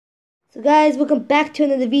So guys, welcome back to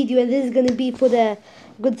another video, and this is gonna be for the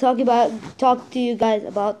I'm gonna talk to you guys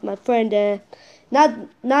about my friend, not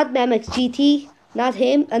Mamex GT, not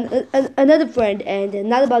him, another friend, and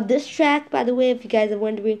not about this track. By the way, if you guys are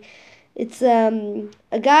wondering, it's a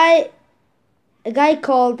guy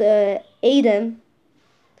called Adam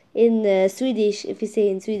in Swedish. If you say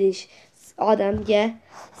in Swedish, it's Adam, yeah.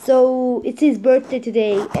 So it's his birthday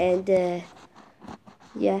today, and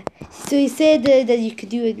yeah, so he said that you could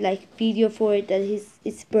do it like video for it, that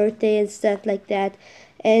his birthday and stuff like that,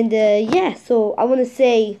 and yeah. So I want to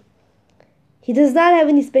say he does not have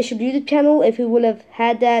any special YouTube channel. If he would have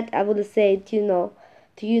had that, I would have said to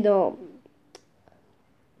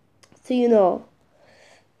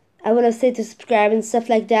I would have said to subscribe and stuff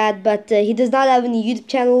like that. But he does not have any YouTube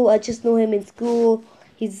channel. I just know him in school.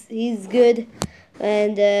 He's good.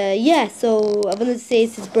 And yeah, so I want to say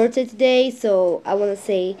it's his birthday today, so I want to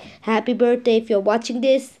say happy birthday if you're watching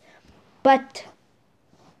this. But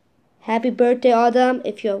happy birthday, Adam,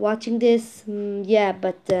 if you're watching this. Yeah,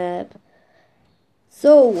 but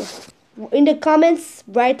so in the comments,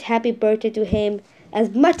 write happy birthday to him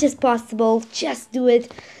as much as possible. Just do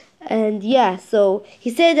it. And yeah, so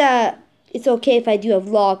he said it's okay if I do a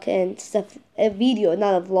vlog and stuff, a video,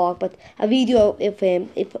 not a vlog, but a video of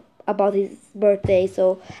him, if about his birthday.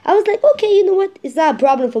 So I was like, okay, you know what, it's not a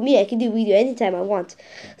problem for me, I can do a video anytime I want.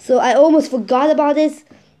 So I almost forgot about this.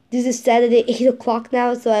 This is Saturday, 8 o'clock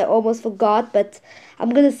now, so I almost forgot. But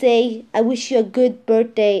I'm gonna say I wish you a good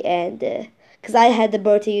birthday, and because I had the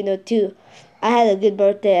birthday, too. I had a good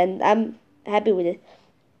birthday and I'm happy with it.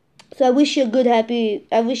 So I wish you a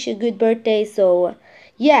good birthday. So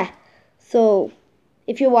yeah, so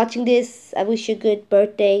if you're watching this, I wish you a good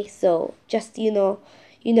birthday. So just you know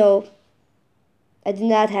I do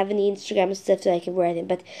not have any Instagram and stuff so I can write him,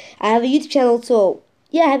 but I have a YouTube channel. So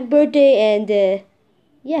yeah, happy birthday, and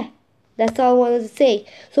yeah, that's all I wanted to say.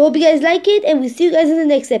 So hope you guys like it, and we'll see you guys in the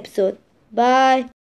next episode. Bye.